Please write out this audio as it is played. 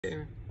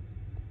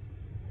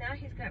Now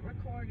he's got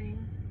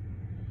recording.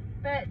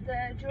 But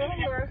the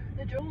jeweler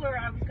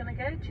I was gonna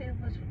go to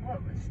was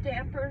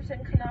Stampers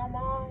in Canal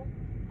Mall.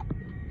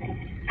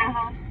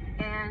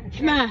 And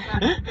Come on.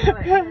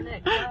 And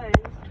it closed.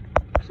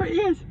 What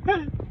is? What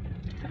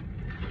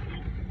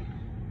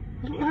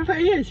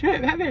is?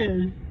 What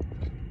happened?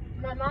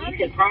 My mom. You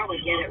could probably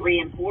get it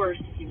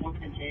reinforced if you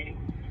wanted to.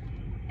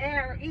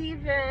 Or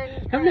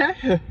even. Come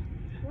on.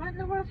 What in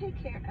the world he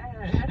care?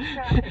 That's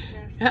traffic.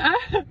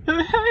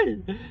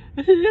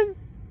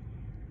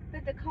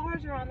 But the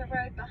cars are on the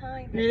road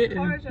behind it. The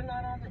cars are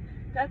not on the.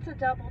 That's a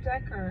double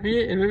decker.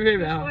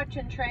 He's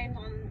watching trains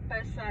on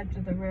both sides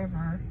of the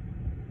river.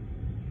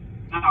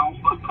 Oh.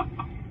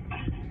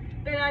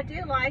 But I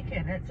do like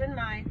it. It's in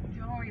my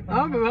jewelry box.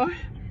 Oh, boy.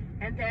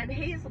 And then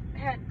he's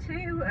had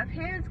two of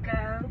his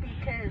go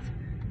because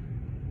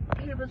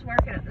he was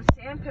working at the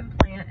stamping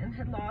plant and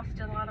had lost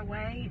a lot of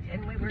weight.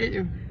 And we were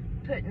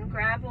putting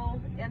gravel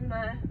in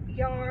the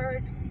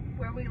yard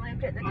where we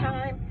lived at the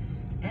time.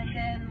 And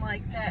then,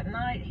 like, that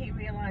night, he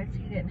realized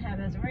he didn't have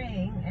his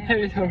ring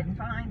and we couldn't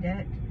find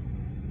it.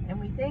 And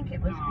we think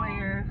it was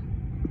where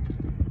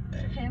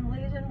him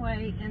losing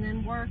weight and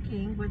then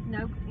working with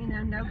no,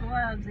 no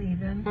gloves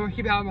even. Oh,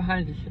 keep out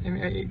behind us. I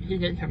mean, he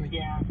did something.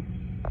 Yeah.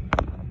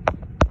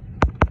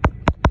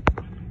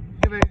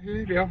 Here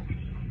we go.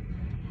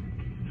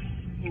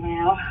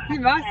 Well, He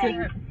lost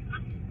it.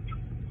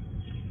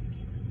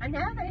 And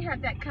now they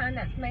have that kind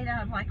that's made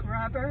out of, like,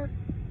 rubber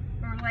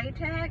or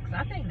latex.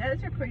 I think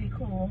those are pretty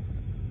cool.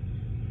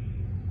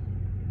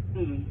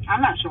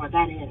 I'm not sure what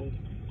that is.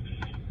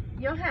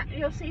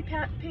 You'll see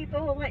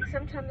people, like,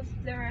 sometimes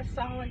they're a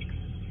solid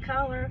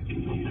color.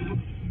 We'll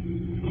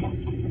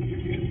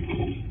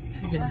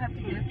have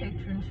to get a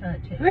picture and show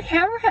it to you.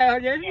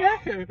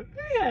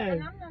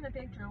 And I'm not a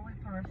big jewelry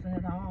person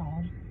at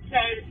all. So,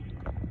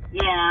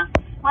 yeah.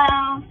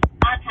 Well,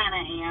 I kind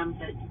of am,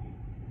 but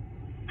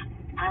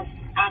I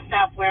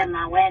stopped wearing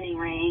my wedding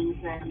rings,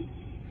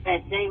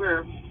 but they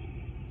were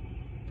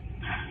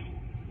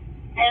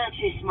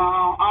too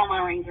small. All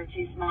my rings are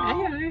too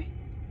small.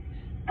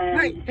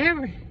 Because,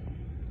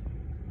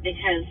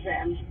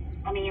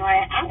 I mean,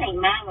 I think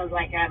mine was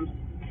like, I don't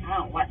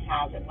know what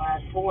size it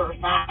was, 4 or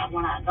 5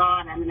 when I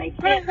got them, and they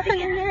fit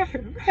in.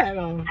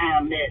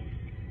 But,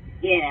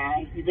 yeah,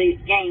 you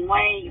gain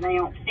weight, and they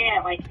don't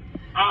fit. Like,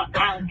 I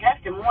was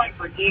custom one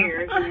for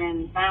years, and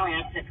then finally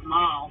I took them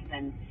off,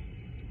 and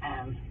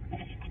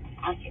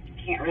I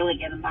can't really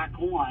get them back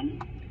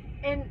on.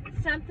 And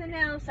something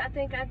else, I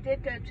think I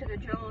did go to the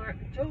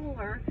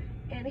jeweler,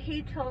 and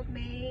he told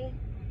me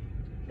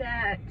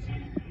that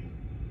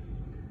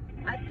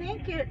I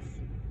think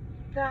it's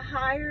the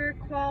higher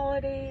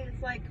quality,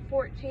 it's like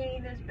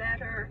 14 is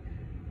better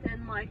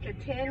than like a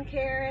 10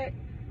 karat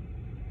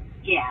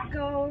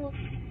gold,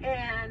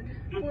 and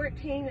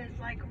 14 is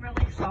like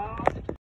really soft.